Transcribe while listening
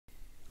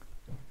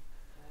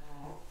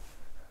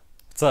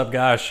What's up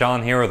guys,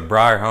 Sean here with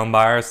Breyer Home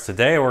Buyers.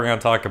 Today we're going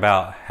to talk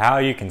about how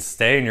you can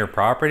stay in your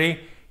property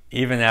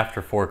even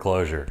after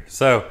foreclosure.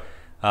 So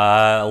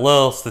a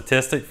little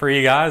statistic for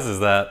you guys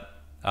is that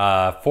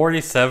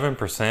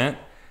 47%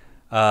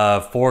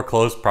 of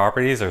foreclosed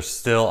properties are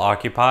still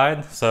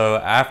occupied. So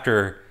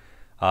after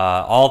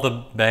all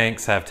the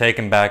banks have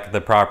taken back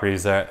the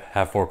properties that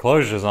have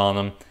foreclosures on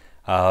them,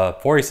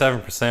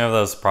 47% of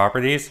those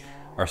properties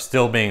are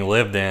still being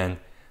lived in,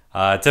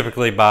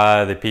 typically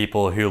by the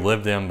people who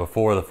lived in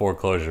before the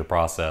foreclosure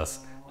process.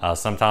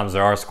 Sometimes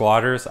there are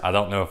squatters. I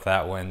don't know if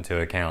that went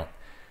into account.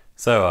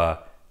 So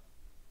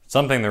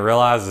something to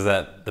realize is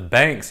that the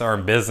banks are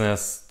in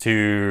business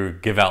to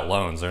give out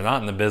loans. They're not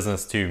in the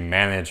business to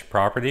manage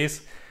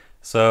properties.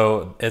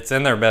 So it's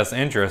in their best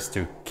interest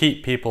to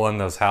keep people in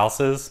those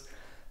houses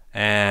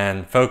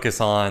and focus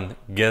on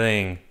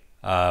getting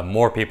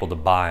more people to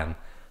buy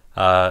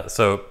them.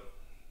 So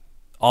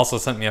also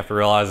something you have to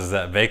realize is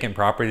that vacant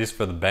properties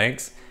for the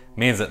banks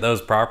means that those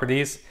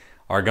properties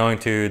are going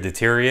to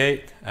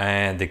deteriorate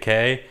and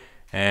decay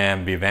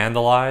and be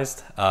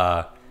vandalized.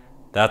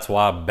 That's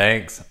why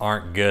banks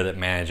aren't good at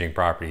managing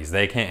properties.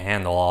 They can't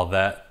handle all of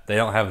that. They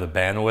don't have the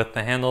bandwidth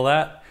to handle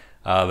that.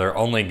 They're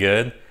only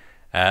good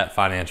at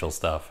financial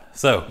stuff.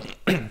 So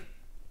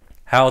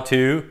how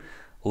to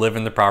live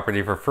in the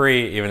property for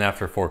free even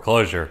after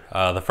foreclosure.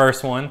 The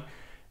first one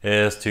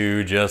is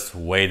to just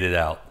wait it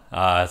out.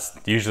 It's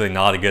usually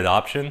not a good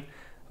option,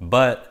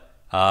 but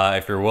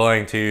if you're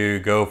willing to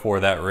go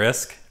for that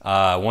risk,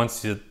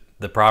 once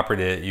the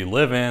property that you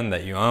live in,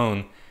 that you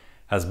own,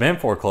 has been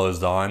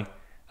foreclosed on,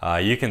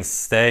 you can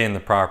stay in the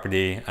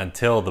property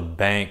until the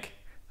bank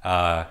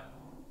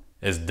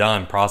is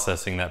done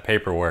processing that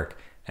paperwork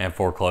and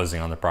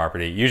foreclosing on the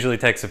property. It usually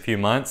takes a few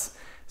months,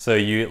 so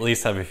you at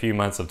least have a few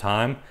months of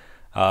time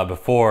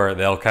before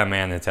they'll come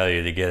in and tell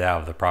you to get out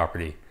of the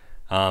property.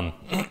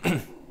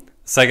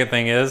 Second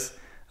thing is,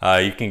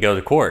 you can go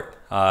to court.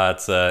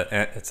 It's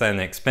an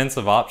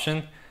expensive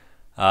option.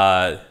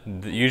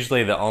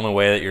 Usually the only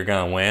way that you're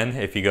going to win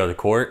if you go to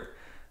court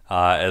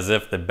is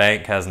if the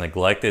bank has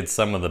neglected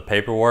some of the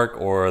paperwork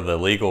or the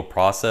legal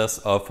process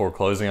of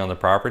foreclosing on the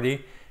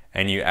property,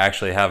 and you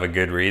actually have a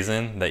good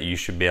reason that you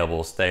should be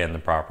able to stay in the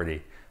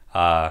property.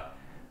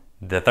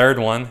 The third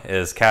one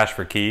is cash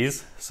for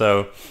keys.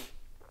 So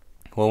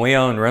when we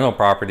own rental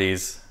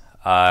properties,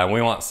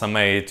 we want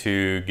somebody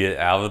to get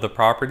out of the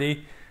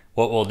property.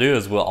 What we'll do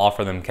is we'll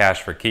offer them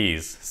cash for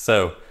keys.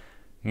 So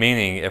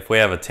meaning if we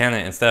have a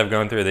tenant, instead of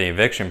going through the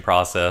eviction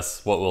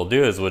process, what we'll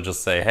do is we'll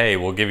just say, hey,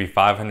 we'll give you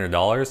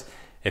 $500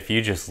 if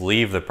you just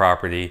leave the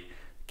property,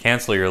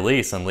 cancel your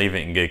lease, and leave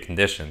it in good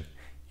condition.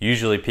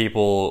 Usually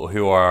people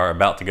who are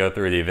about to go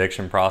through the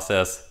eviction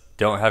process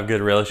don't have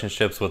good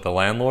relationships with the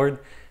landlord,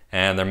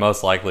 and they're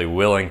most likely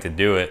willing to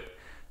do it,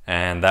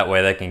 and that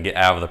way they can get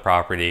out of the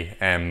property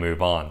and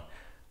move on.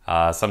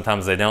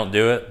 Sometimes they don't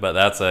do it, but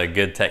that's a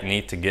good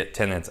technique to get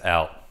tenants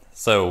out.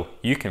 So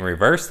you can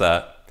reverse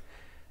that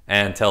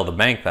and tell the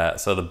bank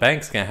that. So the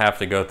bank's gonna have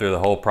to go through the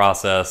whole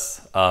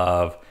process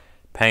of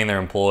paying their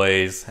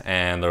employees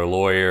and their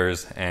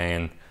lawyers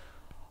and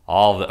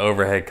all the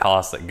overhead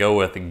costs that go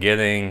with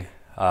getting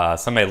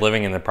somebody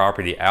living in the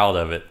property out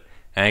of it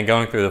and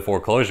going through the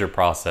foreclosure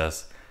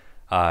process.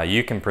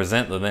 You can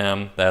present to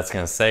them that's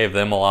gonna save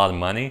them a lot of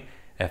money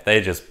if they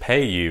just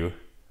pay you,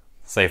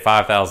 say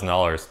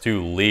 $5,000,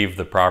 to leave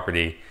the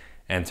property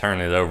and turn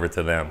it over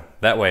to them.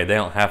 That way they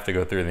don't have to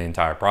go through the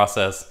entire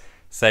process,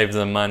 saves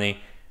them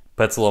money,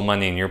 puts a little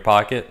money in your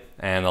pocket,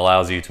 and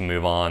allows you to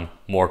move on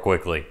more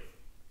quickly.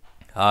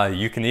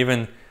 You can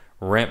even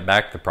rent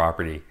back the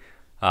property.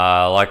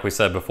 Like we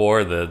said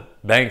before, the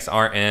banks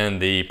aren't in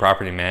the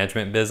property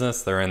management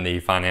business, they're in the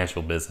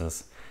financial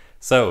business.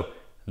 So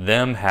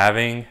them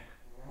having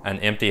an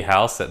empty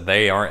house that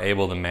they aren't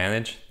able to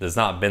manage does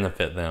not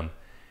benefit them.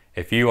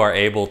 If you are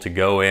able to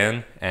go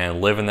in and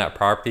live in that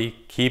property,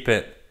 keep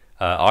it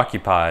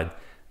occupied,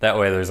 that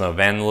way there's no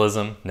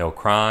vandalism, no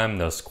crime,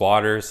 no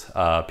squatters,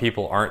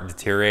 people aren't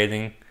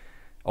deteriorating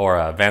or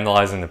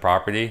vandalizing the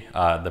property.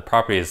 The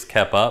property is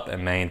kept up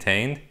and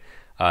maintained.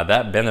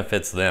 That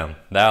benefits them.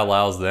 That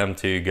allows them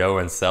to go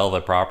and sell the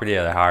property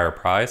at a higher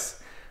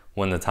price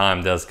when the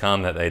time does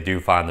come that they do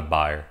find a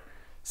buyer.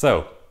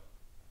 So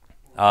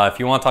if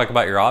you want to talk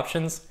about your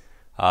options,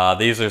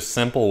 these are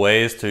simple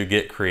ways to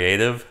get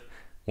creative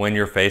when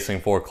you're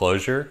facing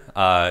foreclosure.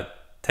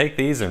 Take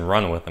these and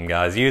run with them,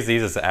 guys. Use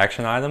these as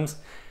action items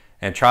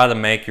and try to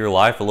make your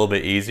life a little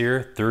bit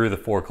easier through the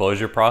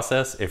foreclosure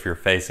process if you're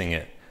facing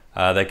it.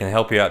 They can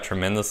help you out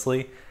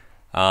tremendously.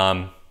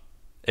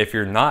 If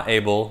you're not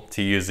able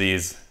to use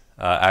these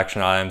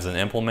action items and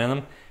implement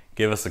them,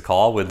 give us a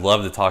call. We'd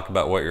love to talk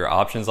about what your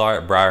options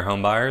are at Breyer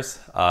Home Buyers.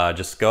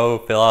 Just go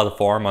fill out a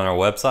form on our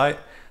website,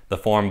 the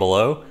form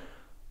below,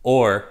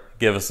 or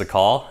give us a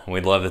call, and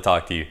we'd love to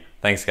talk to you.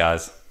 Thanks,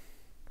 guys.